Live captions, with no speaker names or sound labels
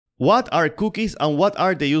What are cookies and what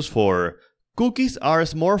are they used for? Cookies are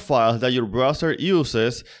small files that your browser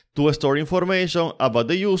uses to store information about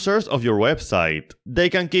the users of your website. They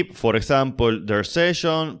can keep, for example, their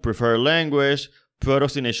session, preferred language,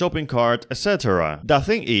 products in a shopping cart, etc. The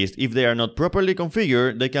thing is, if they are not properly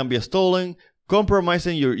configured, they can be stolen,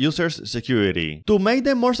 compromising your users' security. To make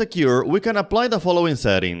them more secure, we can apply the following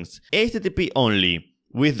settings. HTTP only.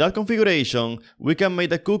 With that configuration, we can make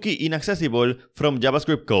the cookie inaccessible from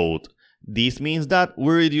JavaScript code. This means that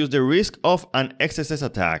we reduce the risk of an XSS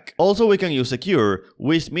attack. Also, we can use secure,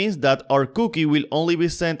 which means that our cookie will only be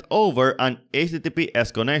sent over an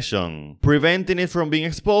HTTPS connection, preventing it from being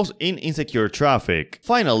exposed in insecure traffic.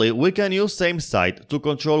 Finally, we can use SameSite to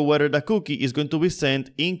control whether the cookie is going to be sent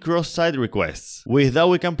in cross-site requests. With that,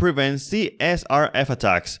 we can prevent CSRF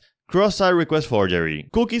attacks, cross-site request forgery.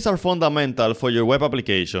 Cookies are fundamental for your web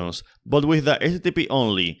applications, but with the HTTP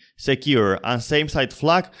only, secure, and SameSite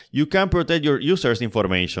flag, you can protect your users'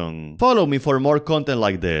 information. Follow me for more content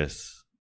like this.